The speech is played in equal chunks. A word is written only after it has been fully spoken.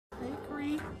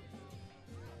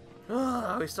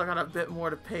Ugh, we still got a bit more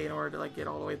to pay in order to like get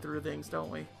all the way through things, don't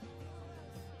we?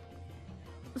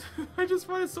 I just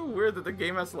find it so weird that the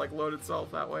game has to like load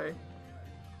itself that way.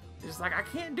 It's just like I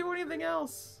can't do anything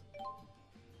else.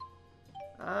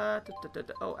 Oh,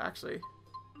 actually,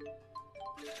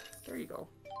 there you go.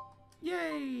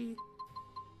 Yay!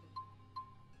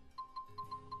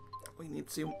 We need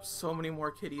so many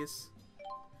more kitties.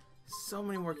 So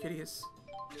many more kitties.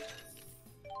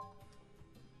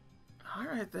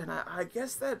 Alright then, I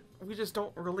guess that we just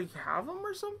don't really have them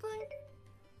or something?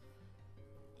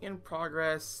 In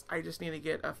progress, I just need to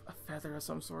get a feather of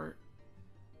some sort.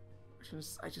 Which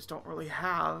is, I just don't really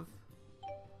have.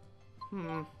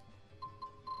 Can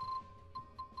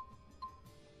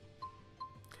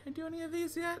I do any of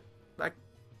these yet? I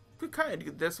could kind of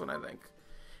do this one, I think.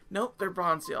 Nope, they're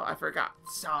bronze seal. I forgot.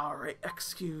 Sorry,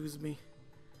 excuse me.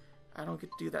 I don't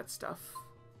get to do that stuff.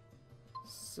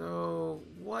 So,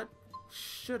 what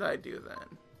should I do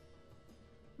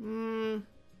then?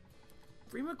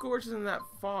 Freema Gorge isn't that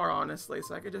far, honestly,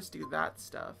 so I could just do that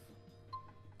stuff.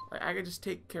 Like, I could just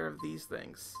take care of these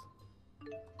things.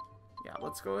 Yeah,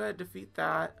 let's go ahead, defeat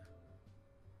that.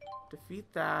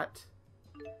 Defeat that.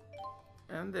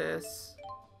 And this.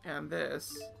 And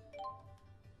this.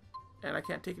 And I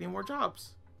can't take any more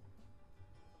jobs.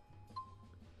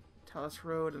 Talus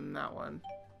Road and that one.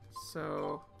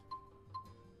 So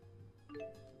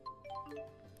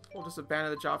we'll just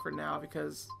abandon the job for now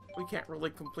because we can't really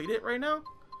complete it right now.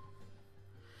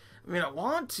 I mean, I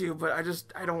want to, but I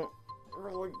don't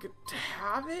really get to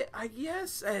have it, I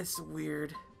guess. It's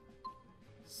weird.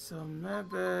 So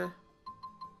maybe...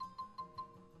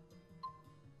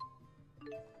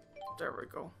 There we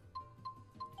go.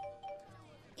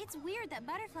 It's weird that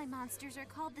butterfly monsters are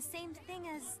called the same thing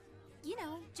as, you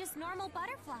know, just normal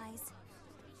butterflies.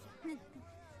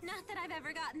 Not that I've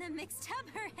ever gotten them mixed up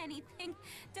or anything.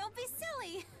 Don't be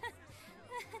silly.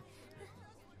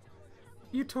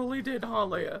 You totally did, huh,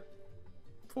 Leia?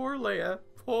 Poor Leia.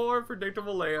 Poor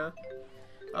predictable Leia.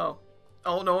 Oh.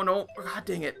 Oh, no, no. God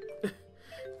dang it.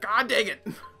 God dang it.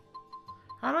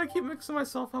 How do I keep mixing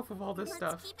myself up with all this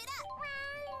stuff? Keep it up.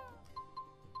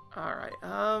 Alright,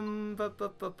 there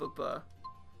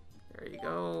you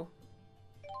go.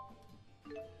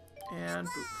 And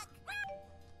boop.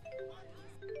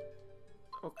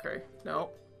 Okay,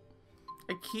 no.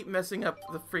 I keep messing up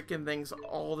the freaking things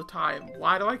all the time.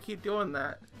 Why do I keep doing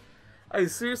that? I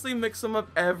seriously mix them up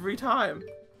every time.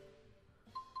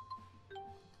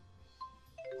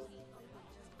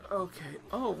 Okay,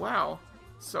 oh wow.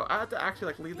 So I have to actually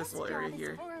like leave this little area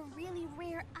here. For a really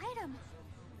rare item.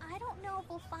 I don't know if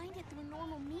we'll find it through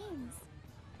normal means.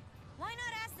 Why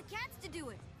not ask the cats to do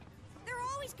it? They're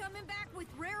always coming back with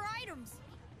rare items.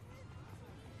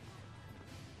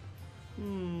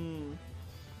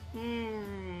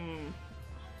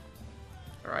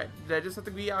 Alright, did I just have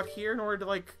to be out here in order to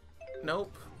like...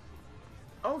 Nope.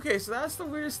 Okay, so that's the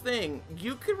weirdest thing.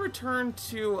 You could return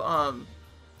to,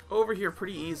 over here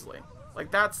pretty easily.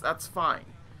 Like, that's fine.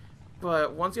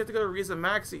 But once you have to go to Riza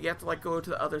Maxi, you have to like go to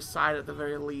the other side at the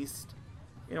very least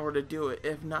in order to do it,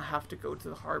 if not have to go to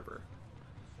the harbor.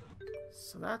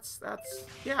 So that's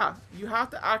yeah, you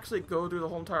have to actually go through the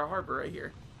whole entire harbor right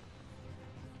here.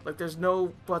 Like there's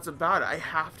no buts about it. I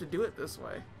have to do it this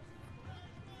way.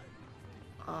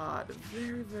 Odd,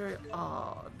 very, very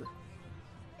odd.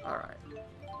 Alright.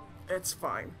 It's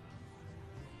fine.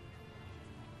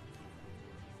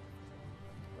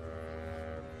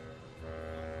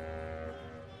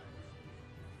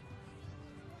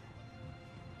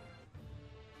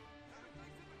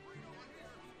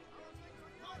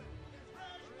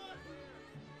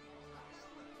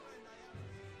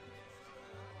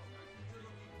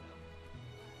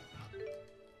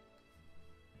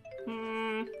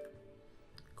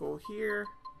 Go here.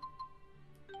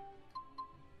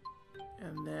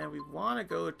 And then we want to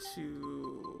go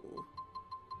to...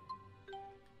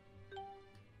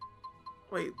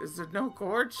 Wait, is there no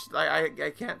Gorge?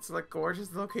 I can't select Gorge as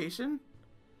the location?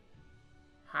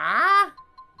 Huh?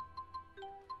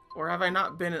 Or have I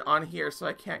not been on here so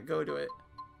I can't go to it?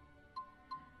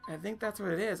 I think that's what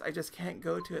it is. I just can't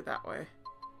go to it that way.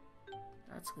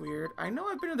 That's weird. I know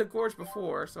I've been to the Gorge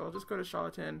before, so I'll just go to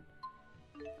Charlatan.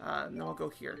 And then we'll go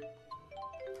here.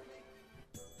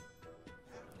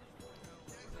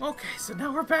 Okay, so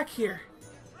now we're back here.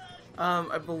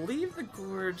 I believe the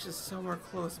Gorge is somewhere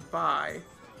close by.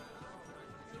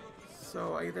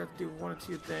 So I either have to do one or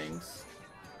two things.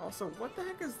 Also, what the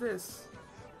heck is this?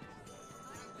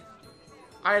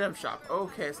 Item shop.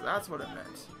 Okay, so that's what it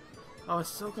meant. I was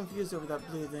so confused over that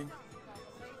blue thing.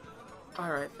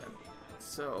 Alright then.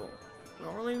 So, we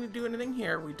don't really need to do anything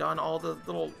here. We've done all the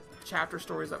little chapter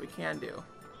stories that we can do.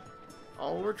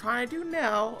 All we're trying to do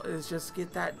now is just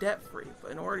get that debt free.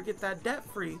 But in order to get that debt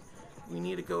free, we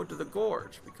need to go to the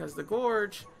Gorge, because the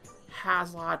Gorge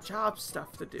has a lot of job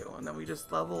stuff to do, and then we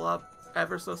just level up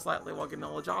ever so slightly while getting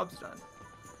all the jobs done.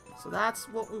 So that's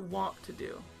what we want to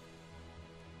do.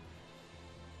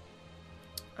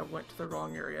 I went to the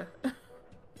wrong area.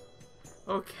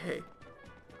 Okay.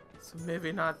 So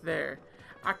maybe not there.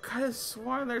 I could have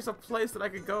sworn there's a place that I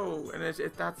could go, and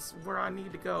if that's where I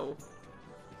need to go.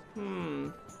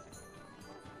 Is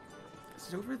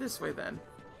it over this way then?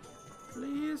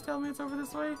 Please tell me it's over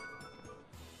this way.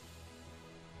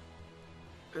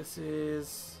 This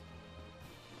is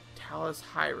Talus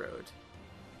High Road.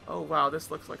 Oh wow,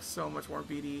 this looks like so much more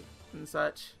beady and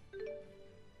such.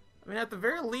 I mean, at the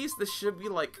very least, this should be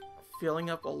like filling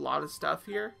up a lot of stuff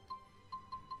here.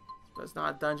 But it's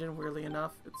not a dungeon, weirdly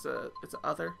enough. It's a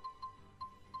other.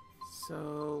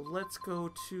 So let's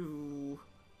go to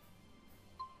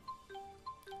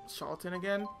Charlton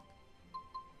again.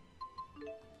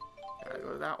 Gotta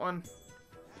go to that one.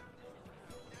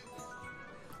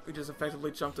 We just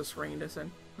effectively jumped a screen,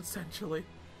 essentially.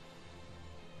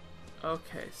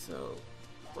 Okay, so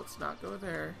let's not go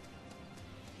there.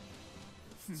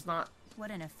 It's not. What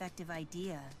an effective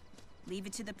idea. Leave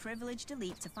it to the privileged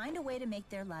elite to find a way to make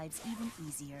their lives even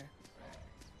easier.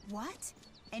 What?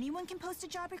 Anyone can post a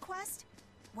job request?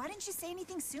 Why didn't you say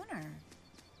anything sooner?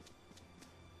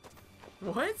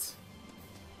 What?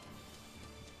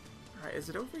 Alright, is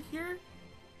it over here?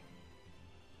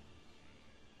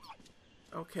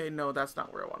 Okay, no, that's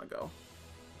not where I want to go.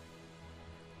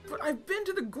 But I've been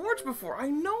to the Gorge before. I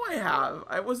know I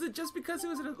have. Was it just because it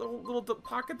was in a little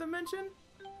pocket dimension?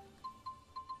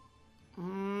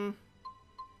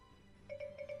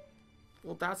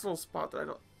 Well, that's a little spot that I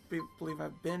don't believe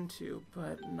I've been to,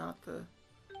 but not the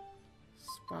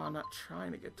spot I'm not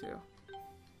trying to get to.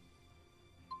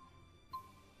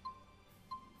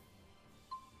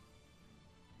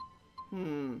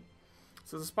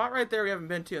 So the spot right there we haven't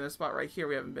been to, and the spot right here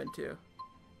we haven't been to.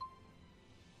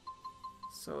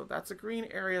 So that's a green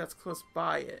area that's close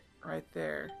by it, right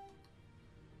there.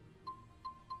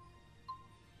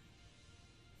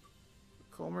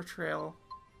 Colmer Trail.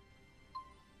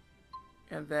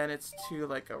 And then it's to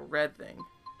like a red thing.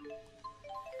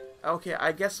 Okay,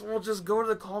 I guess we'll just go to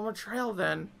the Colmer Trail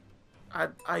then.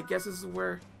 I guess this is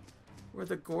where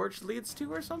the Gorge leads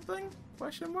to or something?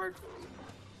 Question mark?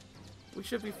 We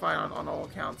should be fine on all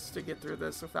accounts to get through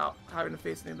this without having to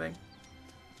face anything.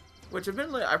 Which,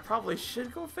 admittedly, I probably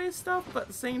should go face stuff, but at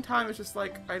the same time, it's just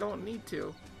like, I don't need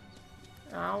to.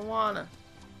 I don't wanna.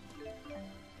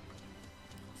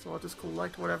 So I'll just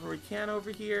collect whatever we can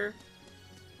over here.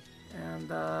 And,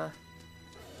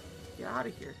 get out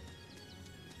of here.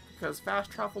 Because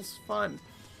fast travel's fun.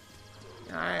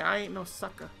 And I ain't no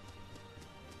sucker.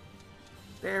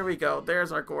 There we go.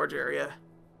 There's our Gorge area.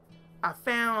 I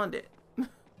found it.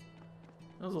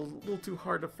 That was a little too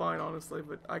hard to find, honestly,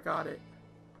 but I got it.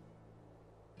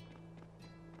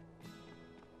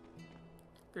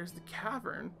 There's the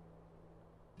cavern.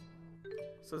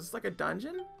 So is this like a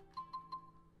dungeon?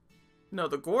 No,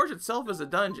 the Gorge itself is a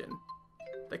dungeon.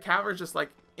 The cavern's just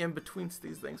like in between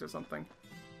these things or something.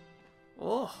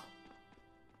 Oh.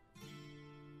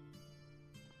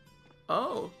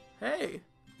 Oh, hey.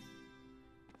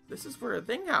 This is where a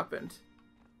thing happened.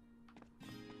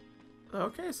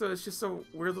 Okay, so it's just a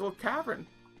weird little cavern.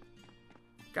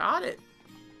 Got it.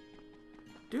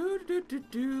 Do do do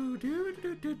do do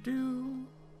do do do.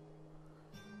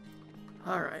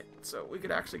 Alright, so we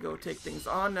could actually go take things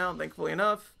on now, thankfully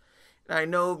enough. And I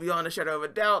know beyond a shadow of a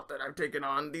doubt that I've taken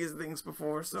on these things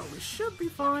before, so we should be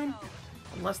fine.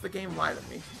 Unless the game lied to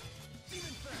me.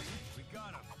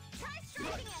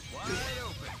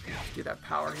 Do that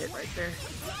power hit right there.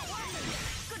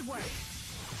 Good work.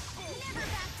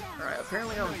 Alright,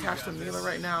 apparently I'm attached to Mila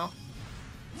right now.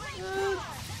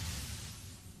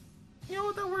 You know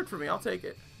what, that worked for me. I'll take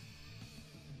it.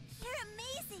 You're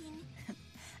amazing.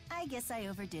 I guess I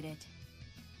overdid it.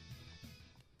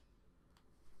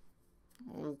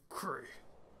 Okay.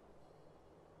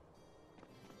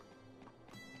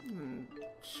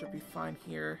 Should be fine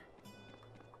here.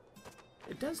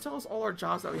 It does tell us all our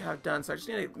jobs that we have done, so I just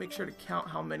need to make sure to count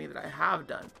how many that I have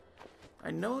done.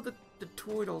 I know that the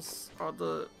Toidles are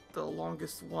the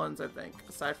longest ones, I think,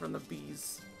 aside from the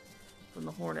bees, from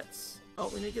the hornets. Oh,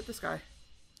 we need to get this guy.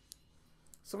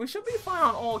 So we should be fine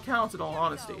on all accounts, in all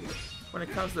honesty, when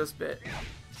it comes to this bit.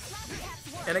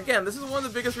 And again, this is one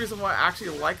of the biggest reasons why I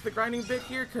actually like the grinding bit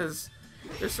here, because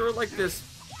there's sort of like this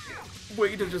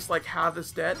way to just like have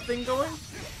this debt thing going,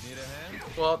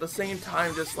 while at the same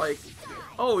time just like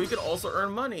oh, you could also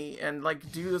earn money and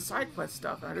like do the side quest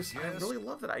stuff. And I really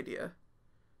love that idea.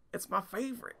 It's my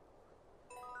favorite.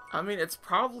 I mean, it's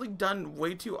probably done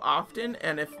way too often,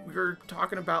 and if we're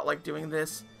talking about like doing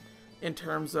this in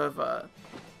terms of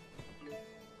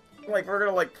like we're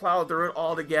gonna like plow through it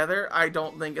all together, I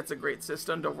don't think it's a great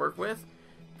system to work with.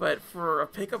 But for a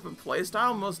pick up and play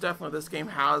style, most definitely this game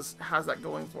has that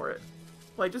going for it.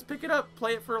 Like, just pick it up,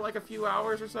 play it for like a few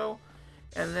hours or so,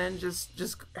 and then just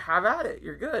have at it.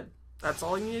 You're good. That's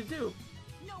all you need to do.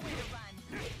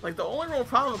 Like, the only real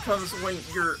problem comes when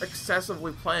you're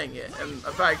excessively playing it, and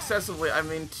by excessively I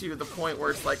mean to the point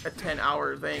where it's like a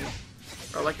 10-hour thing,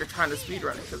 or like you're trying to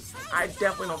speedrun it, because I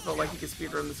definitely don't feel like you can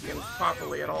speedrun this game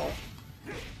properly at all.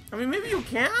 I mean, maybe you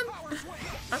can?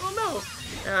 I don't know.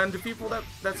 And the people that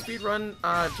speedrun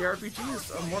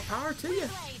JRPGs, more power to you.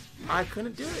 I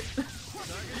couldn't do it.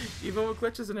 Even with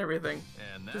glitches and everything.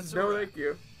 Just no thank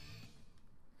you.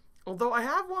 Although I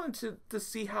have wanted to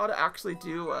see how to actually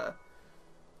do a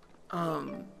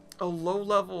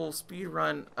low-level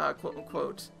speedrun,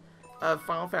 quote-unquote, of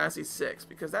Final Fantasy VI,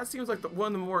 because that seems like one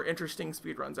of the more interesting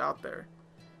speedruns out there.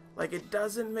 Like, it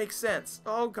doesn't make sense.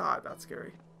 Oh god, that's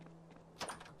scary.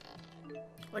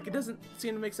 Like, it doesn't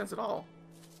seem to make sense at all.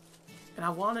 And I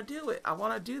want to do it. I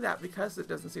want to do that because it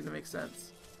doesn't seem to make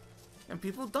sense. And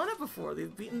people have done it before.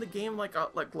 They've beaten the game like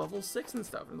level 6 and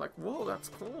stuff. And like, whoa, that's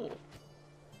cool.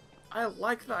 I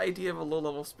like the idea of a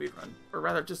low-level speedrun. Or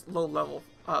rather, just low-level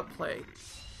play.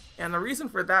 And the reason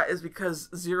for that is because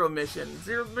Zero Mission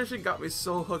got me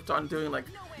so hooked on doing like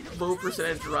low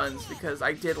percentage runs, because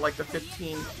I did like the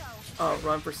 15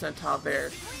 run percentile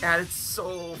there, and it's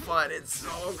so fun. It's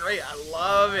so great. I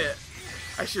love it.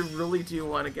 I should really do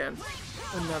one again,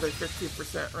 another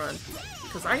 15% run,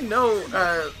 because I know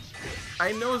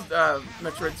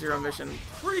Metroid Zero Mission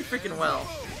pretty freaking well.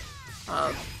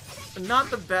 Not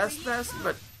the best,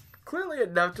 but clearly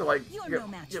enough to like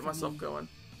get myself going.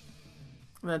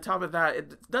 And on top of that,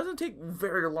 it doesn't take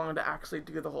very long to actually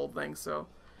do the whole thing, so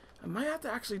I might have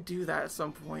to actually do that at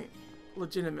some point,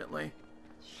 legitimately.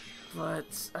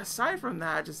 But aside from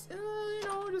that, just, you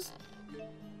know,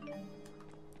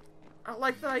 I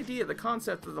like the idea, the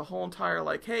concept of the whole entire,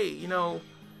 like, hey, you know,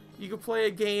 you could play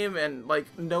a game and,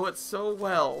 like, know it so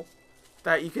well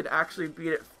that you could actually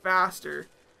beat it faster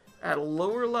at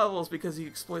lower levels because you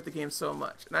exploit the game so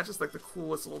much. And that's just, like, the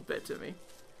coolest little bit to me.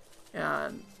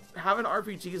 And having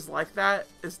RPGs like that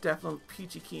is definitely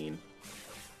peachy keen.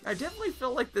 I definitely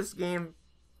feel like this game,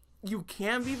 you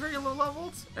can be very low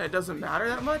leveled, and it doesn't matter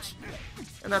that much,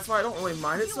 and that's why I don't really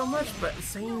mind it so much, but at the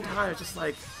same time, it's just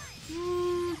like,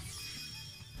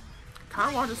 kind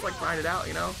of want to just like grind it out,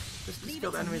 you know? Just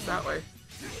kill the enemies that way.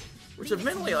 Which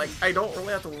admittedly, like, I don't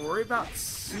really have to worry about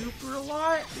super a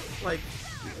lot. Like,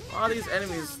 a lot of these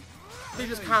enemies, they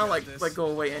just kind of like go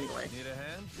away anyway.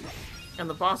 And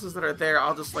the bosses that are there,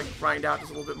 I'll just like grind out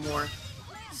just a little bit more,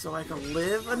 so I can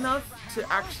live enough to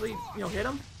actually, you know, hit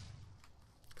them.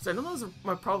 Because I know that was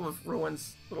my problem with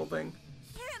Rowan's little thing.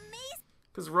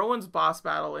 Because Rowan's boss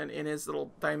battle in his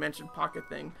little dimension pocket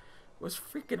thing was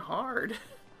freaking hard.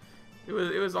 It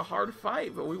was a hard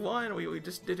fight, but we won. We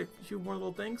just did a few more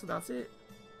little things, and that's it.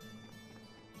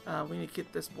 We need to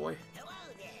get this boy.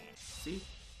 See?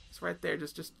 It's right there,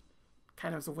 just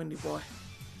kind of as a windy boy.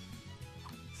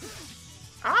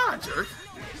 Ah, jerk!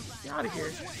 Get out of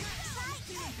here.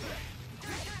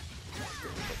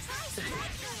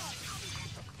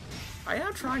 I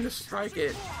am trying to strike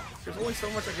it. There's only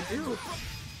so much I can do.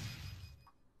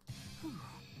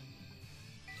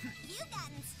 You've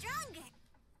gotten stronger.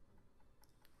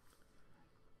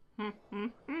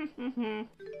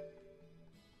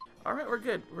 Alright, we're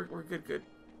good. We're good.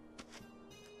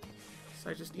 So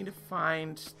I just need to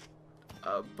find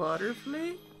a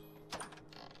butterfly.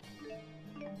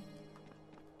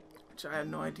 Which I have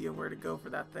no idea where to go for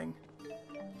that thing.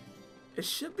 It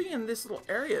should be in this little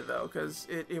area, though, because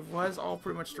it was all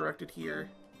pretty much directed here.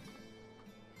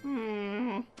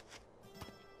 Where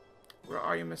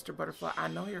are you, Mr. Butterfly? I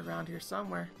know you're around here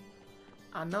somewhere.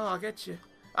 I know, I'll get you.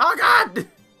 Oh, God!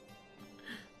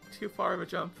 Too far of a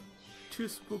jump. Too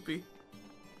spoopy.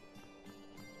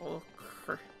 Oh,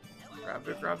 grab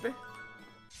it.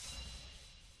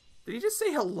 Did he just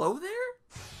say hello there?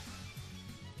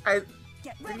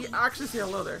 Did he actually say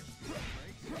hello there?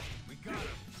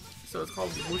 So it's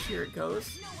called Whoosh, Here It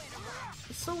Goes.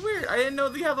 It's so weird. I didn't know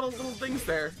they had little things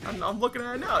there. I'm looking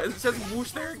at it now. It says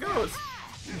Whoosh, There It Goes.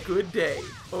 Good day.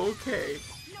 Okay.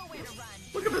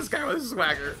 Look at this guy with his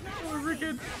swagger. Oh,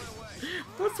 freaking.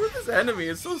 What's with this enemy?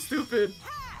 It's so stupid.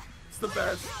 It's the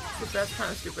best. It's the best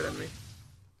kind of stupid enemy.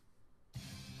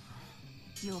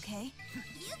 You okay?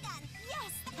 You got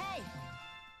yes. Hey,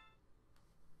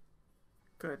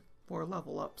 Good. More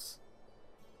level ups.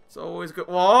 It's always good.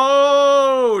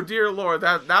 Whoa! Dear Lord,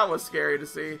 that was scary to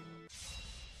see.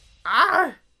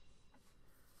 Ah!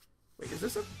 Wait, is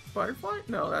this a butterfly?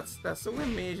 No, that's a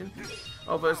wind mason.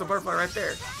 Oh, but there's a butterfly right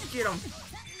there. Get him!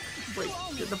 Wait,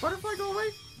 did the butterfly go away?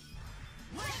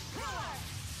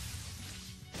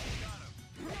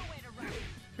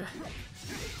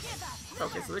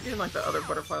 Okay, so they're getting like the other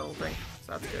butterfly little thing.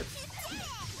 So that's good.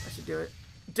 I should do it.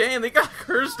 Dang, they got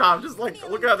cursed off. Just like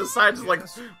looking at the side, just like,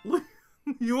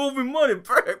 you owe me money,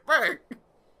 back.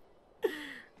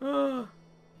 But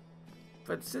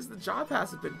it says the job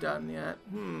hasn't been done yet.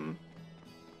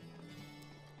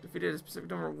 Defeated a specific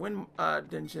number of wind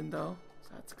dungeon though, so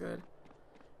that's good.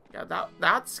 Yeah,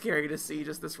 that's scary to see.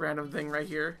 Just this random thing right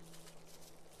here.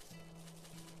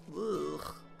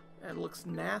 Ugh, that looks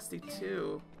nasty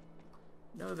too.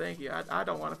 No, thank you. I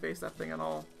don't want to face that thing at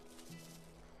all.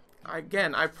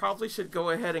 Again, I probably should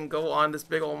go ahead and go on this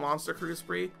big old monster cruise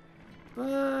spree, but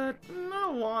I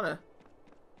don't wanna.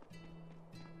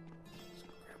 Just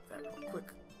grab that real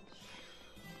quick.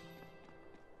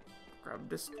 Grab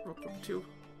this real quick too.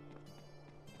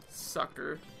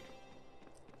 Sucker.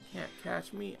 Can't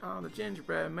catch me on the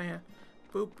gingerbread man.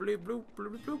 Boop bloop bloop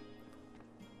bloop bloop.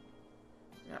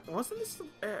 Yeah, wasn't this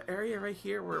the area right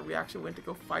here where we actually went to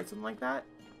go fight something like that?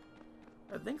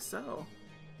 I think so.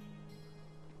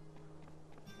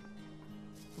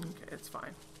 Okay, it's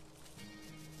fine.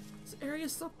 This area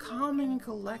is so calming and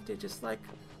collected, just like,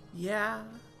 yeah.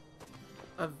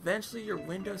 Eventually your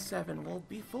Windows 7 will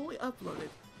be fully uploaded.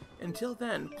 Until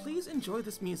then, please enjoy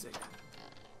this music.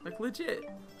 Like, legit.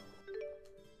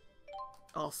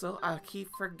 Also, I keep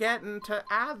forgetting to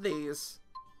add these.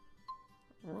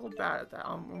 I'm real bad at that.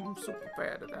 I'm super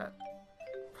bad at that.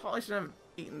 Probably shouldn't have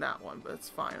eaten that one, but it's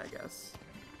fine, I guess.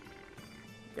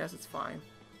 Guess it's fine.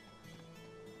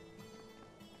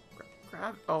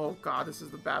 Grab. Oh god, this is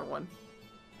the bad one.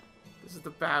 This is the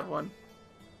bad one.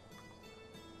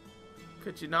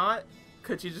 Could you not?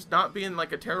 Could you just not be in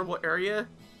like a terrible area?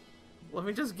 Let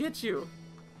me just get you.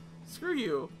 Screw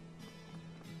you.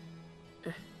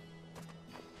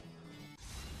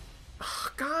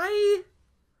 Ugh, guy!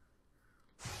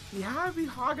 He had to be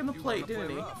hogging the plate, didn't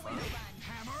he?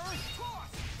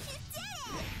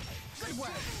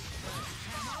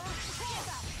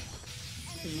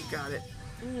 You got it.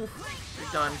 Ooh,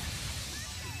 you're done.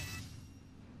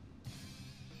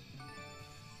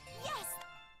 Yes.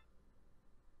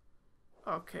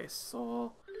 Okay,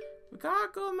 so we got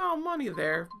a good amount of money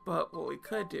there, but what we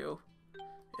could do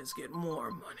is get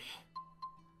more money.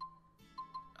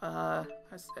 I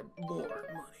said more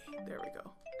money. There we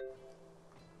go.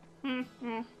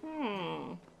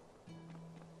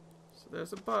 So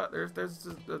there's there's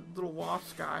a little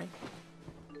wasp guy.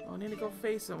 I need to go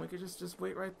face him. We could just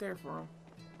wait right there for him.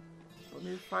 Let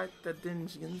me fight the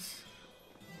dungeons.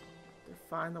 They're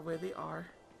fine the way they are.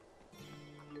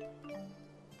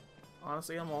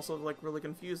 Honestly, I'm also like really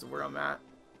confused of where I'm at.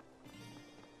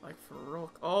 Like for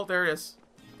real. Oh, there it is.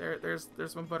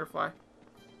 There's my butterfly.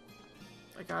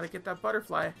 I gotta get that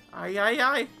butterfly.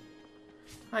 Aye.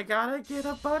 I gotta get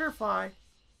a butterfly.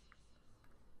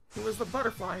 Who is the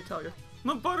butterfly, I tell you?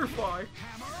 The butterfly!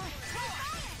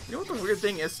 You know what the weird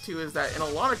thing is, too, is that in a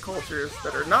lot of cultures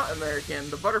that are not American,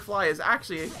 the butterfly is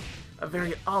actually a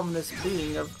very ominous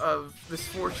being of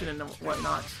misfortune and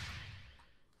whatnot.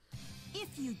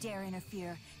 If you dare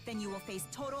interfere, then you will face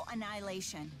total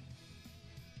annihilation.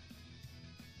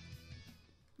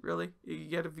 Really? You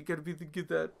gotta get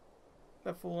that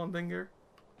full-on thing here?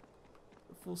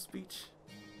 The full speech?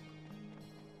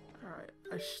 Alright,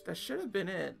 that should have been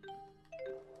it.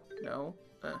 No.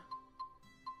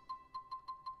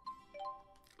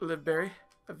 Liberi,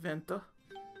 Evento,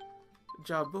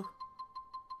 Jabu.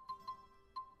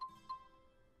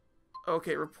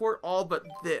 Okay, report all but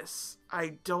this.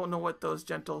 I don't know what those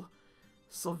gentle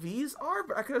Sylvies are,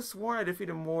 but I could have sworn I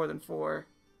defeated more than 4.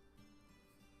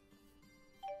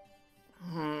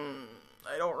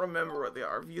 I don't remember what they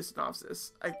are. View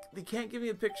synopsis. They can't give me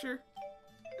a picture?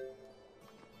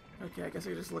 Okay, I guess I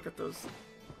can just look at those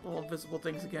little visible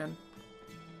things again.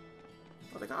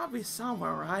 But they gotta be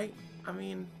somewhere, right? I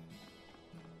mean,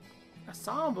 I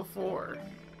saw them before.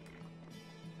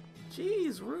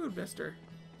 Jeez, rude, mister.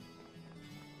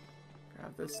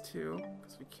 Grab this too,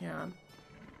 because we can.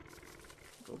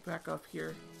 Go back up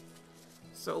here.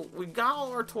 So, we got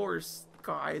all our tours,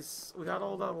 guys. We got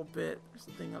all that little bit. There's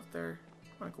the thing up there.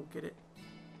 I'm gonna go get it.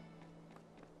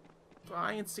 But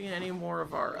I ain't seeing any more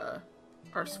of our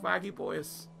swaggy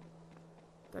boys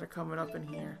that are coming up in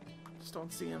here. Just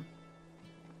don't see them.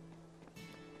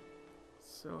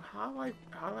 So how do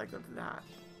I go to that?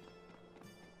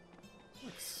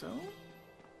 Like so?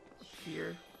 Up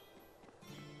here.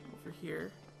 Over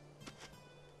here.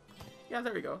 Yeah,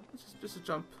 there we go. It's just a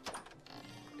jump.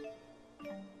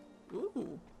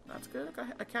 Ooh, that's good.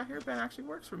 A cat hairband actually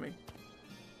works for me.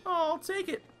 Oh, I'll take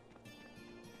it.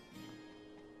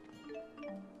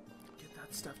 Get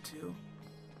that stuff too.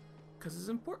 Because it's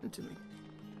important to me.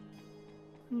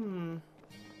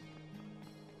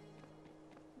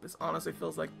 This honestly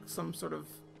feels like some sort of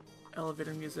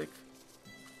elevator music.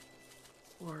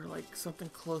 Or like something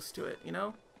close to it, you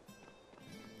know?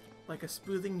 Like a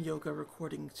smoothing yoga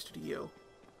recording studio.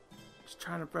 Just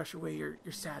trying to brush away your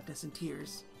sadness and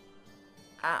tears.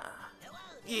 Ah.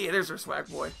 Yeah, there's our swag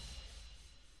boy.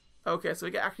 Okay, so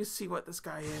we can actually see what this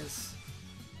guy is.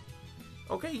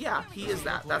 Okay, yeah, he is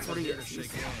that. That's what he is. He's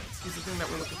the thing that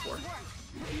we're looking for.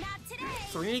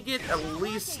 So we need to get at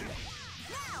least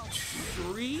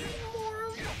 3 more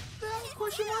of that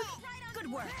question mark?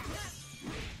 Good work.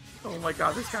 Oh my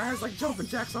god, this guy has like jumping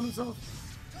jacks on himself.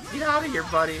 Get out of here,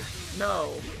 buddy.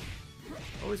 No.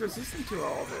 Oh, he's resistant to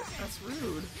all of it. That's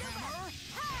rude.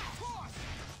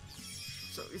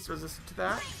 So he's resistant to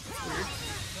that.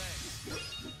 That's weird.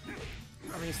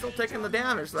 I mean, he's still taking the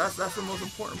damage, so that's the most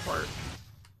important part.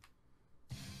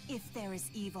 If there is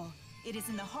evil, it is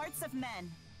in the hearts of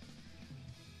men.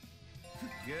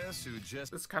 Guess who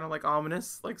just... It's kind of like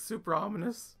ominous, like super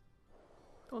ominous.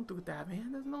 Don't do that,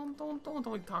 man. There's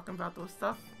don't be talking about those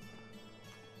stuff.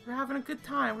 We're having a good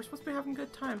time. We're supposed to be having a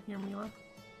good time here, Mila.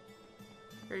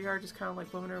 Here you are, just kind of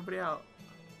like bumming everybody out.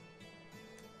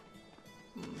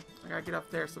 I gotta get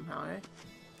up there somehow, eh?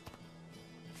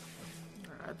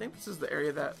 Alright, I think this is the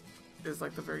area that is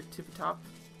like the very tippy top.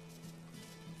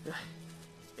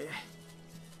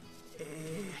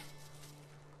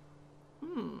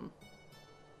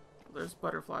 There's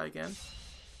Butterfly again.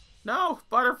 No!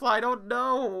 Butterfly, don't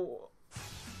know!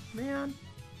 Man.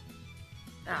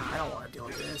 Ah, I don't want to deal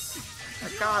with this. I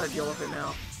gotta deal with it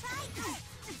now.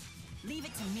 Leave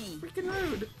it to me. Freaking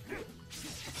rude.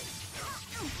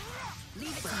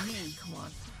 Leave it to me. Come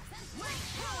on.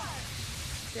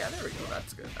 Yeah, there we go.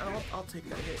 That's good. I'll take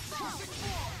that hit.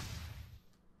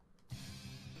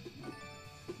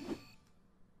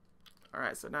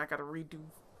 Alright, so now I gotta redo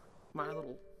my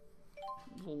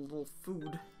little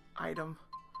food item.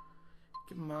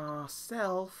 Give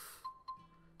myself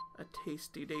a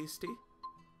tasty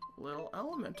little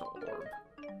elemental orb.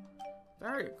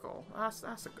 There you go. That's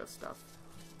the good stuff.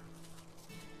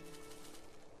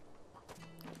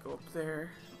 Go up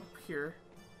there, up here.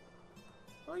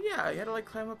 Oh yeah, you had to like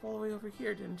climb up all the way over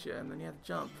here, didn't you? And then you had to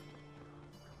jump.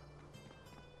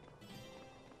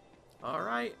 All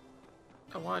right.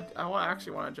 I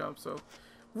actually want to jump. So,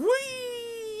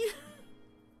 whee!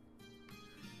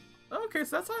 Okay,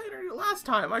 so that's how I entered it last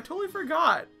time. I totally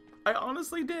forgot. I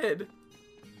honestly did.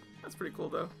 That's pretty cool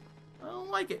though. I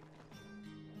don't like it.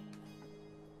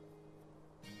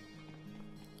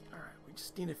 All right, we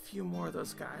just need a few more of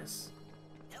those guys.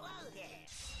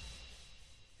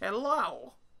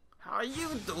 Hello! How are you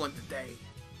doing today?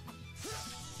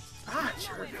 Ah,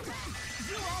 jerk.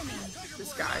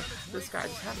 This guy just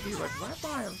had to be like right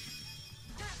by him.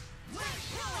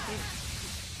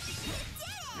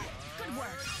 Good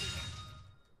work.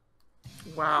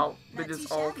 Wow, they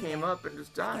just all came up and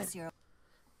just died.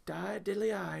 Died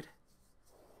diddly-eyed.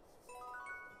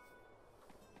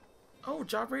 Oh,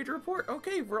 job ready to report.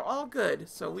 Okay, we're all good.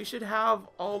 So we should have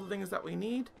all the things that we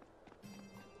need.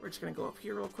 We're just gonna go up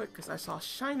here real quick because I saw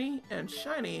shiny, and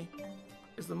shiny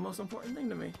is the most important thing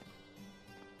to me.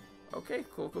 Okay,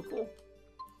 cool.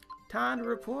 Time to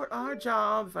report our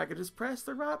job. If I could just press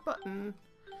the right button.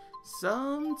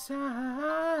 Sometime.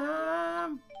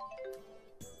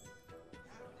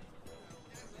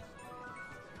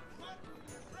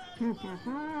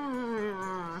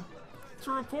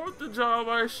 To report the job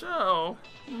I shall,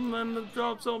 and then the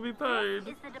job shall be paid.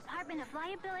 This is the Department of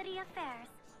Liability Affairs.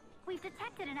 We've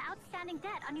detected an outstanding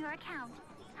debt on your account.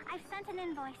 I've sent an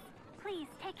invoice. Please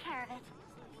take care of it.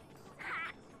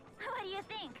 Ha! What do you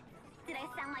think? Did I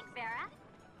sound like Vera?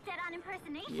 Dead-on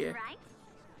impersonation, Yeah. right?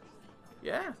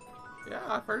 Yeah,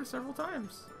 I've heard it several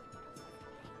times.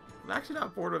 I'm actually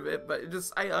not bored of it, but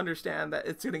I understand that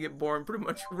it's gonna get boring pretty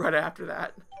much right after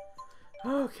that.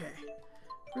 Okay.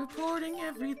 Reporting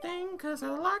everything, cause I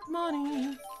like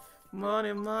money.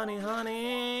 Money,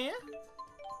 honey.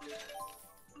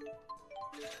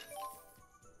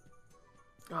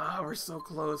 Ah, we're so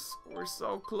close. We're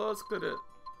so close to it.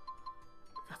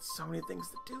 Got so many things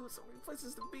to do, so many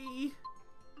places to be.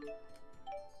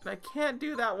 And I can't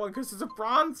do that one because it's a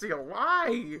bronze seal.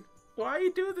 Why? Why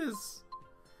you do this?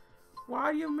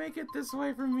 Why do you make it this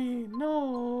way for me?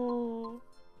 No.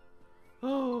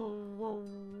 Oh, whoa.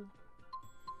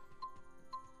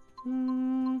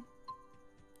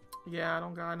 Yeah, I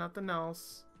don't got nothing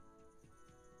else.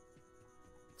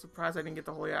 Surprised I didn't get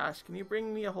the Holy Ash. Can you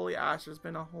bring me a Holy Ash? There's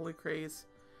been a Holy Craze.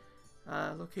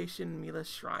 Location, Mila's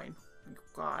Shrine.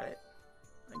 Got it.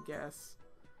 I guess.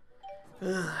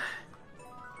 Ugh.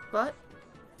 But,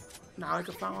 now I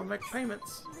can finally make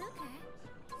payments. Luger,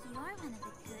 you're one of the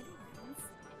good ones.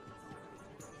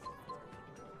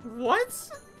 What?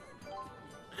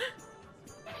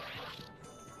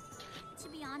 To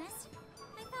be honest,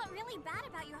 I felt really bad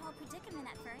about your whole predicament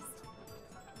at first.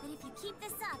 But if you keep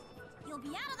this up, you'll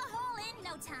be out of the hole in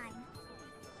no time.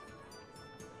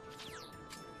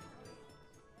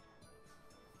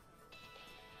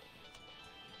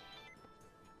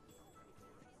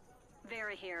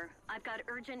 Vera here. I've got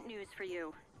urgent news for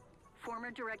you.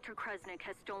 Former Director Krusnik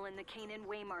has stolen the Kanan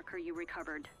waymarker you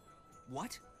recovered.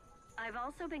 What? I've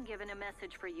also been given a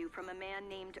message for you from a man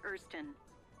named Erston.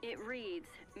 It reads,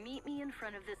 meet me in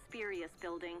front of the Spirius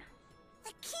building.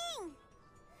 The king!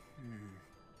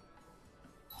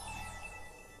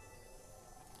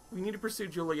 We need to pursue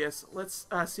Julius. Let's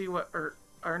see what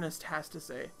Ernest has to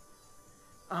say.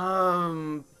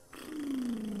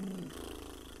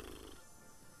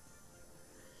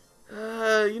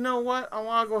 You know what? I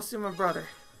want to go see my brother.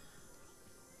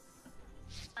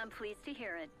 I'm pleased to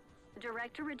hear it.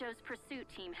 Director Rideau's pursuit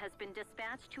team has been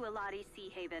dispatched to Eladi Sea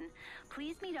Haven.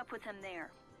 Please meet up with him there.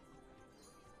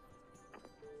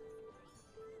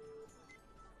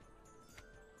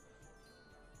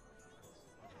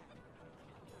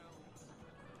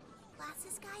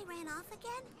 Glasses guy ran off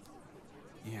again?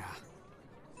 Yeah.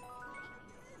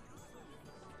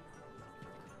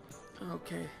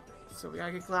 Okay, so we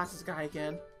gotta get Glasses Guy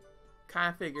again.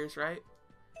 Kinda figures, right?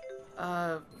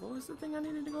 What was the thing I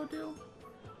needed to go do?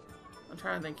 I'm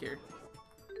trying to think here.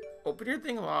 Open your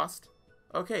thing, Lost.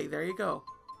 Okay, there you go.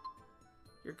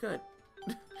 You're good.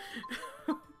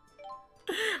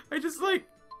 I just like...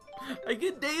 I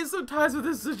get dazed sometimes with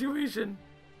this situation.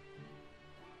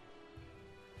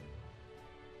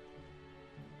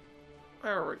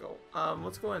 There we go.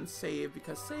 Let's go ahead and save,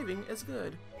 because saving is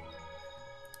good.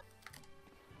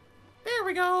 There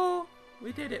we go!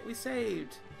 We did it, we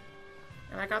saved.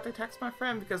 And I got to text my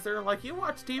friend because they're like, you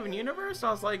watch Steven Universe?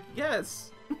 I was like,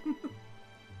 yes.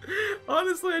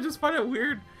 Honestly, I just find it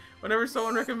weird whenever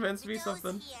someone recommends me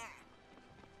something.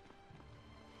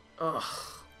 Ugh.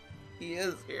 He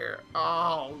is here.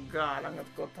 Oh, God. I'm going to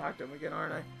have to go talk to him again,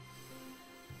 aren't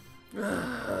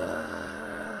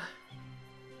I?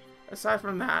 Aside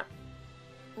from that,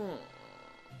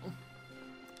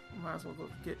 might as well go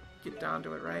get down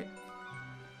to it, right?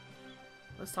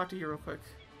 Let's talk to you real quick.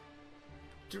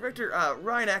 Director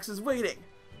Rhinax is waiting.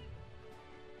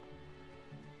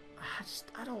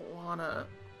 I don't wanna.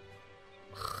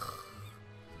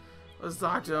 Let's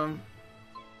talk to him.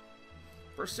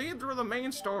 Proceed through the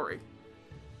main story.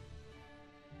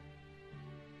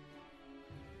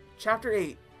 Chapter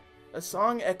 8. A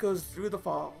song echoes through the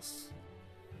falls.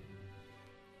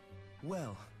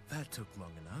 Well, that took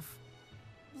long enough.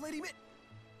 Lady Mid...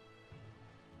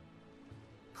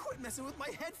 Quit messing with my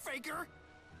head, Faker!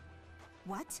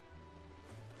 What?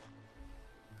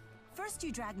 First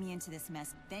you drag me into this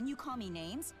mess, then you call me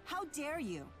names? How dare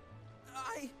you?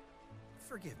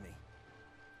 Forgive me.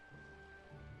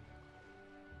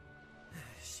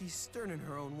 She's stern in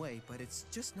her own way, but it's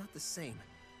just not the same.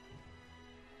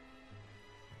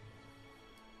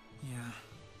 Yeah,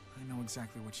 I know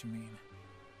exactly what you mean.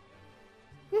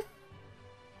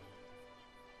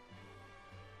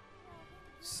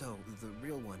 So, the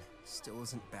real one still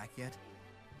isn't back yet?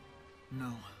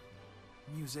 No.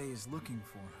 Muse is looking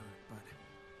for her,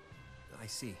 but... I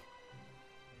see.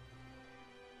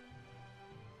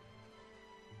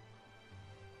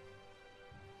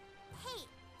 Hey,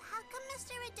 how come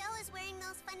Mr. Rideau is wearing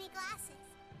those funny glasses?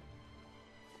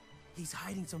 He's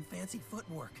hiding some fancy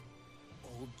footwork.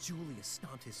 Old Julius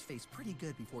stomped his face pretty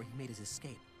good before he made his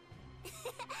escape. I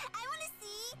want to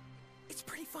see! It's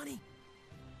pretty funny.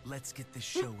 Let's get this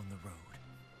show on the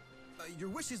road. Your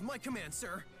wish is my command,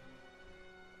 sir.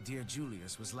 Dear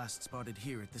Julius was last spotted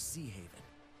here at the Sea Haven.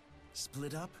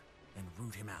 Split up and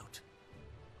root him out.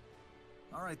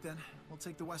 All right then, we'll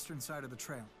take the western side of the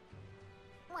trail.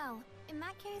 Well, in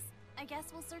that case, I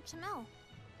guess we'll search the mill.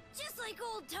 Just like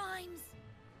old times!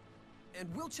 And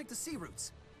we'll check the sea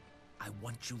routes. I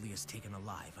want Julius taken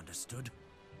alive, understood?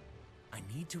 I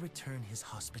need to return his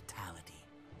hospitality.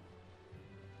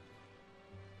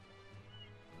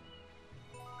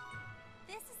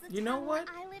 This is the You know town what?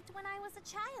 where I lived when I was a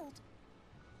child.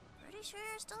 Pretty sure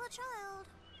you're still a child.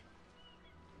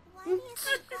 Why do you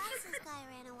think Glasses Guy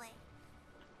ran away?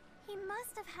 He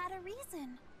must have had a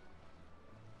reason.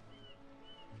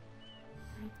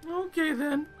 Okay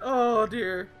then. Oh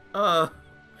dear.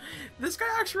 This guy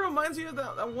actually reminds me of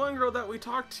that one girl that we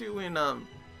talked to in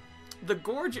the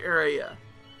Gorge area,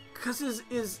 cause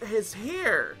his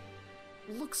hair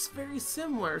looks very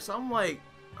similar. So I'm like,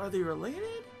 are they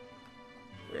related?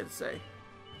 Weird to say.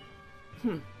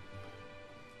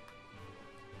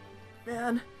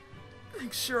 Man,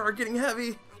 things sure are getting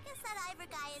heavy. I guess that Ivor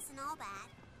guy isn't all bad.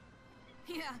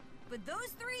 Yeah, but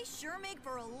those three sure make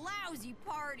for a lousy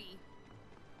party.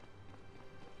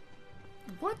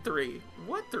 What three?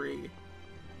 What three?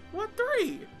 What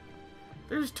three?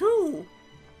 There's two.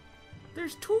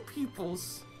 There's two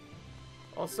peoples.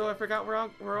 Also, I forgot where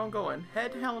I'm going.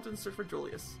 Head to Hamilton, search for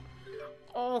Julius.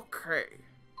 Okay.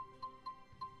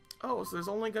 Oh, so there's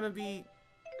only gonna be...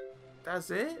 That's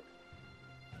it?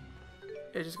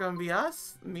 It's just gonna be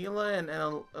us? Mila and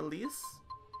Elise?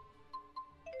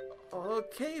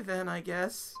 Okay then, I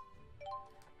guess.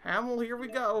 Hamill, here we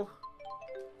go.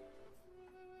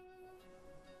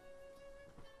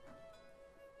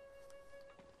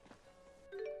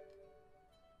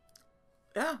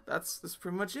 Yeah, that's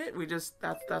pretty much it. We just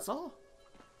that's all.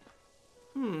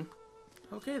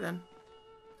 Okay then.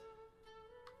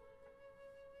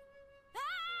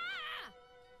 Ah!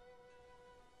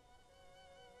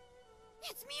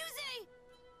 It's Muse!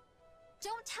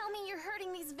 Don't tell me you're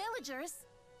hurting these villagers.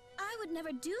 I would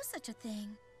never do such a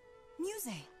thing.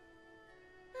 Muse.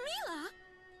 Mila?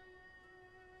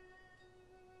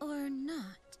 Or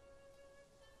not.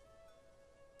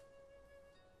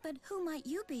 But who might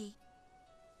you be?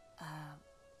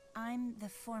 I'm the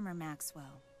former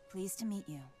Maxwell. Pleased to meet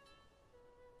you.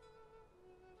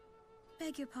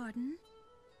 Beg your pardon?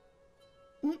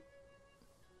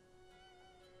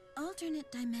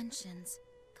 Alternate dimensions.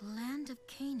 The land of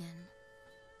Canaan.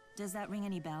 Does that ring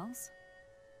any bells?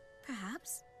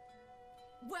 Perhaps.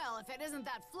 Well, if it isn't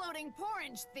that floating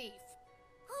porridge thief.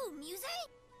 Who, Muse?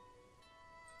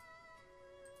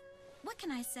 What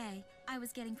can I say? I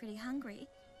was getting pretty hungry.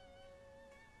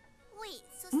 Wait,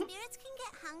 so spirits can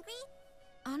get hungry?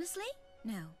 Honestly,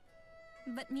 no.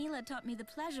 But Mila taught me the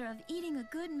pleasure of eating a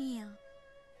good meal.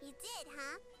 You did,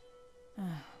 huh?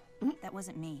 That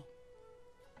wasn't me.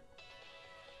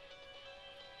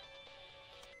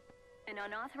 An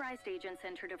unauthorized agent's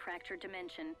entered a fractured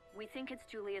dimension. We think it's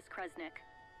Julius Krusnik.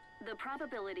 The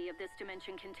probability of this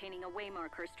dimension containing a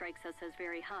waymarker strikes us as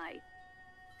very high.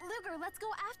 Luger, let's go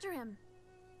after him.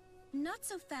 Not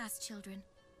so fast, children.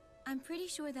 I'm pretty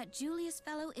sure that Julius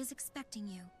fellow is expecting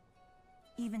you.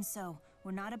 Even so,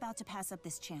 we're not about to pass up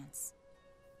this chance.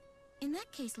 In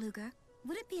that case, Luger,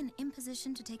 would it be an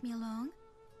imposition to take me along?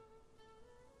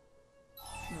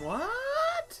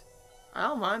 What? I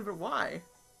don't mind, but why?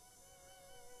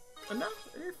 No,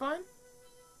 you're fine.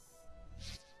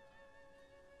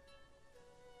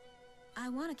 I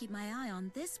want to keep my eye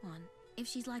on this one. If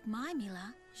she's like my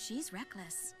Mila, she's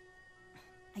reckless.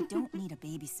 I don't need a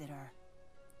babysitter.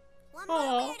 One more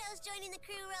weirdo's joining the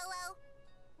crew,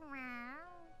 Rolo.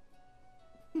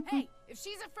 Hey, if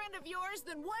she's a friend of yours,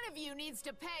 then one of you needs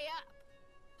to pay up.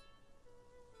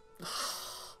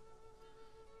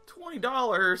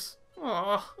 $20.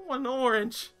 Oh, one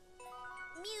orange.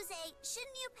 Muse,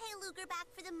 shouldn't you pay Luger back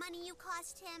for the money you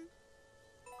cost him?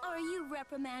 Are you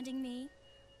reprimanding me?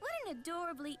 What an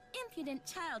adorably impudent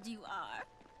child you are.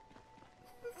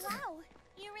 Wow,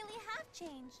 you really have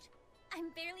changed. I'm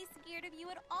barely scared of you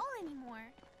at all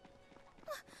anymore.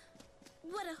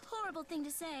 What a horrible thing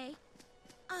to say.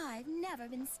 I've never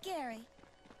been scary.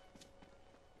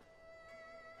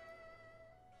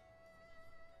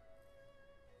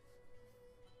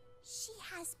 She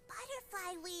has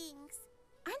butterfly wings.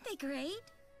 Aren't they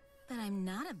great? But I'm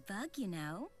not a bug, you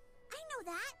know. I know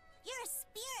that. You're a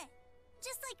spirit.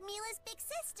 Just like Mila's big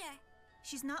sister.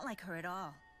 She's not like her at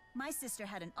all. My sister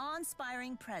had an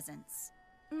awe-inspiring presence.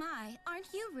 My,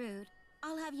 aren't you rude?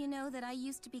 I'll have you know that I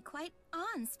used to be quite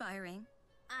awe-inspiring.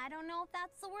 I don't know if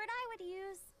that's the word I would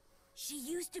use. She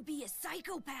used to be a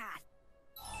psychopath.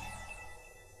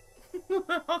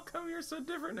 How come you're so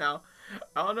different now?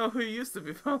 I don't know who you used to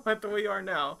be, but I like the way you are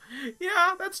now.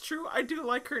 Yeah, that's true. I do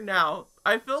like her now.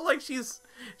 I feel like she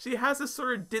has this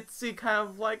sort of ditzy kind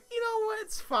of like, you know what,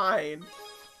 it's fine.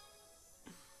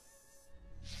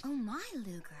 Oh my,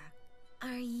 Luger.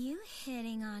 Are you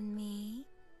hitting on me?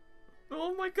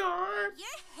 Oh my god.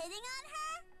 You're hitting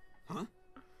on her? Huh?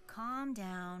 Calm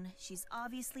down. She's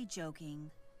obviously joking.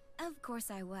 Of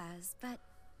course I was, but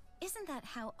isn't that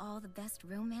how all the best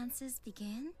romances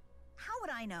begin? How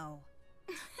would I know?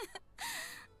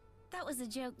 That was a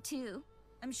joke too.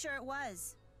 I'm sure it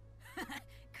was. Come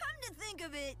to think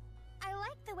of it. I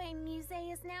like the way Muse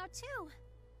is now too.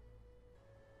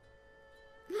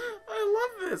 I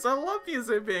love this. I love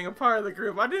Muse being a part of the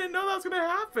group. I didn't know that was gonna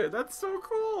happen. That's so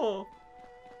cool.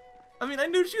 I mean, I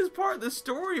knew she was part of the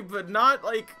story, but not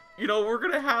like, you know, we're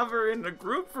gonna have her in a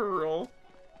group for real.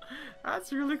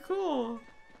 That's really cool.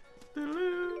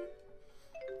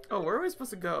 Oh, where are we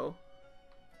supposed to go?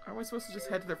 Aren't we supposed to just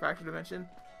head to the fractured dimension?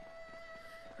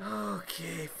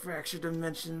 Okay, fractured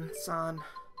dimension, son.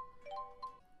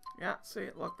 Yeah, see,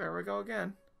 look, there we go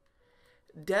again.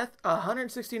 Death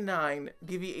 169,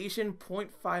 deviation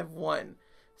 0.51.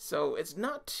 So it's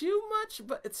not too much,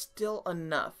 but it's still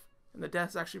enough. And the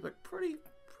death's actually like pretty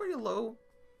low.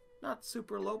 Not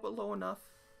super low, but low enough.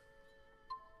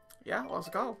 Yeah, let's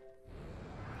go.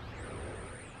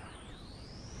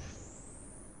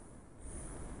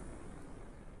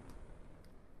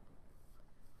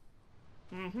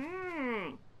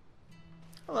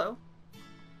 Hello.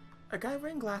 A guy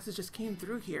wearing glasses just came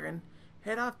through here and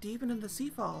head off deep into the sea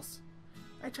falls.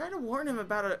 I tried to warn him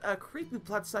about a creepy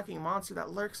blood-sucking monster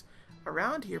that lurks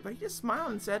around here, but he just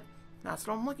smiled and said, "That's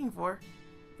what I'm looking for."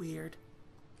 Weird.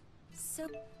 So...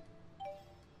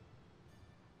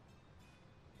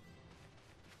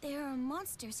 there are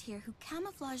monsters here who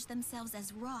camouflage themselves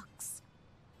as rocks.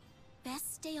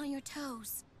 Best stay on your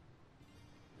toes.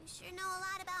 You sure know a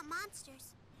lot about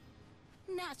monsters.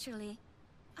 Naturally.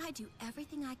 I do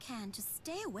everything I can to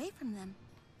stay away from them.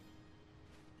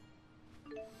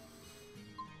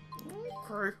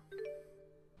 Okay.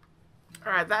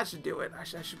 Alright, that should do it. I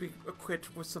should be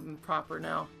equipped with something proper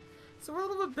now. So we're a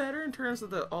little bit better in terms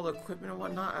of all the equipment and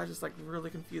whatnot. I was just like really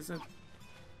confused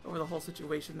over the whole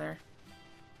situation there.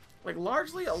 Like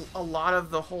largely a lot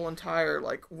of the whole entire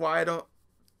like why I don't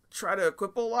try to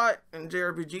equip a lot in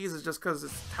JRPGs is just because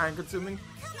it's time consuming.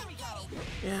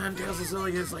 Yeah, and Tales of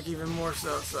Xillia is like even more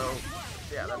so,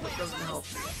 yeah, that doesn't help.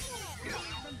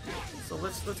 So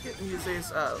let's get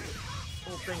Muse's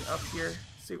whole thing up here.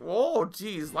 See, whoa,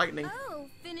 geez, lightning. Oh,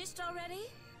 finished already?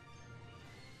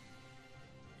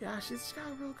 Yeah, she's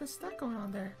got real good stuff going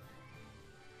on there.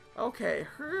 Okay,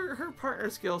 her partner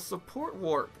skill, support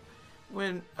warp.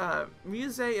 When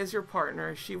Muse is your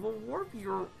partner, she will warp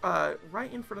you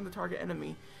right in front of the target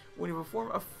enemy when you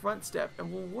perform a front step,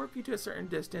 and will warp you to a certain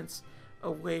distance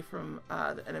away from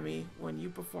the enemy when you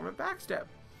perform a back step.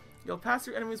 You'll pass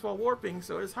through enemies while warping,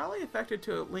 so it is highly effective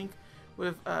to link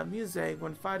with Muse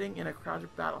when fighting in a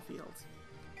crowded battlefield.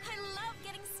 I love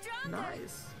getting stronger.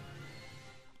 Nice.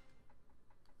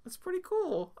 That's pretty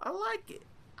cool. I like it.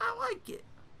 I like it.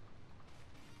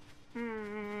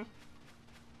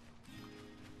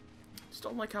 Just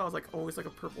don't like how it's like always like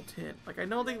a purple tint. Like I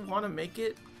know they want to make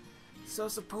it so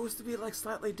it's supposed to be like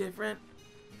slightly different,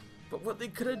 but what they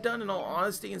could have done in all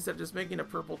honesty instead of just making a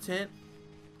purple tint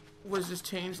was just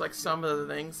change like some of the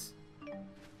things.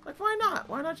 Like why not?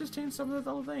 Why not just change some of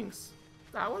the little things?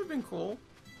 That would have been cool.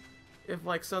 If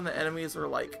like some of the enemies were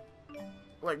like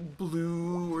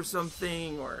blue or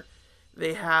something, or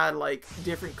they had like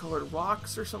different colored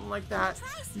rocks or something like that.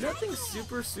 Nothing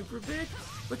super big,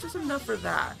 but just enough for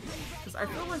that. Because I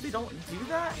feel like they don't do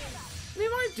that. They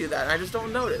might do that, and I just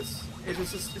don't notice.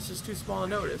 It's just too small to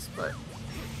notice. But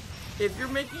if you're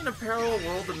making a parallel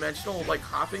world dimensional like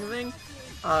hopping thing,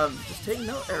 just take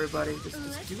note, everybody.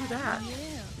 Just do that.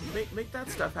 Make that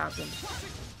stuff happen.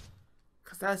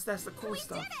 Cause that's the cool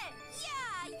stuff.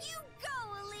 Yeah, you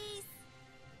go, Elise.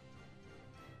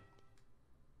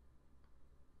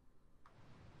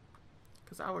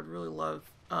 Because I would really love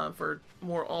for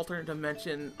more alternate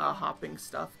dimension hopping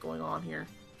stuff going on here.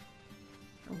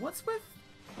 And what's with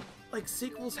like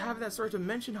sequels having that sort of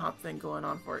dimension hop thing going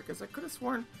on for it? Because I could have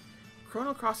sworn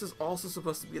Chrono Cross is also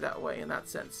supposed to be that way in that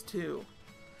sense too.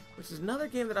 Which is another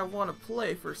game that I want to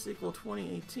play for sequel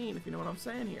 2018, if you know what I'm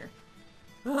saying here.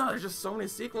 There's just so many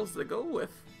sequels to go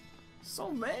with.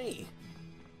 So many.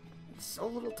 In so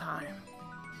little time.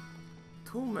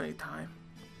 Too many time.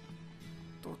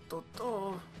 Wait,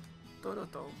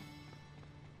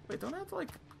 don't I have to like...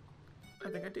 I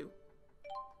think I do.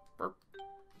 Burp.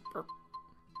 Burp.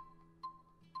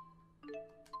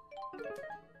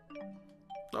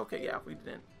 Okay, yeah, we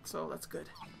didn't. So that's good.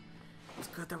 It's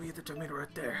good that we hit the tomato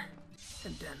right there.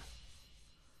 And then.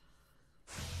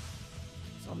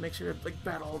 So I'll make sure to like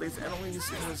battle all these enemies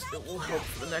because it will help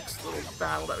for the next little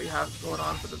battle that we have going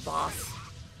on for the boss.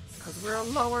 Because we're a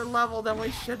lower level than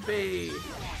we should be.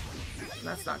 And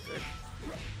that's not good.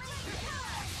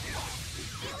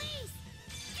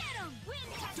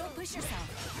 Don't push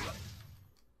yourself.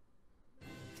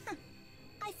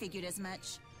 I figured as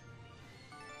much.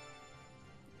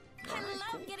 I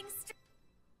love getting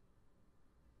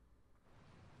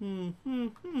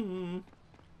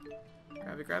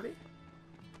Grabby.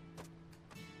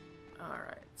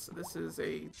 Alright, So this is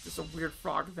just a weird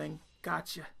frog thing.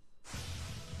 Gotcha.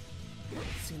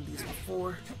 Seen these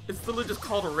before. It's literally just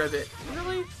called a ribbit.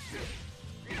 Really?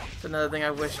 It's another thing I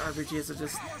wish RPGs would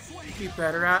just be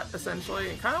better at,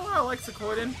 essentially. And kind of what I like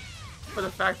Sequoiden, for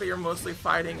the fact that you're mostly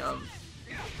fighting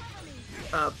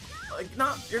like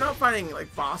you're not fighting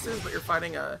like bosses, but you're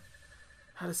fighting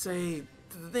how to say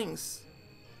the things.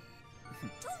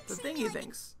 The thingy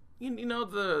things. You know,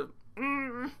 the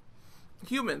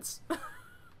humans.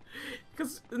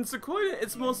 Because in Sequoia,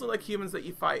 it's mostly like humans that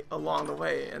you fight along the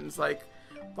way, and it's like,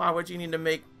 why would you need to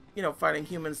make, you know, fighting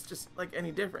humans just like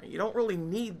any different? You don't really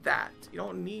need that. You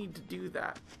don't need to do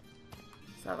that.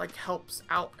 So that like helps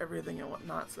out everything and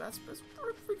whatnot. So that's pretty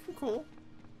freaking cool.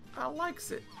 I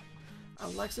likes it. I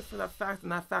likes it for that fact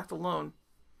and that fact alone.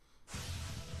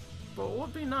 But it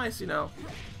would be nice, you know.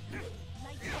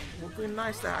 It would be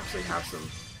nice to actually have some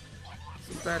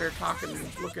better talking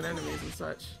looking enemies and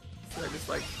such. So just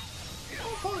like,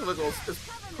 oh, Polywiggle is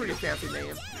a pretty fancy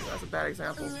name. That's a bad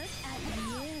example.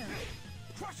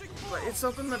 But it's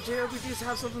something that JRPGs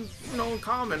have something, you know, in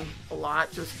common a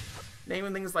lot. Just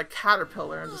naming things like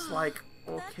Caterpillar and just like,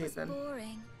 okay then.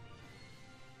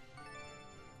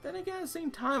 Then again, at the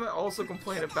same time, I also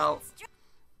complain about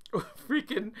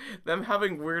freaking them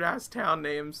having weird ass town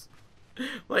names.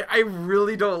 Like, I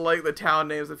really don't like the town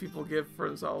names that people give for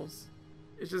themselves.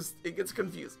 It's just, it gets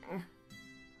confusing.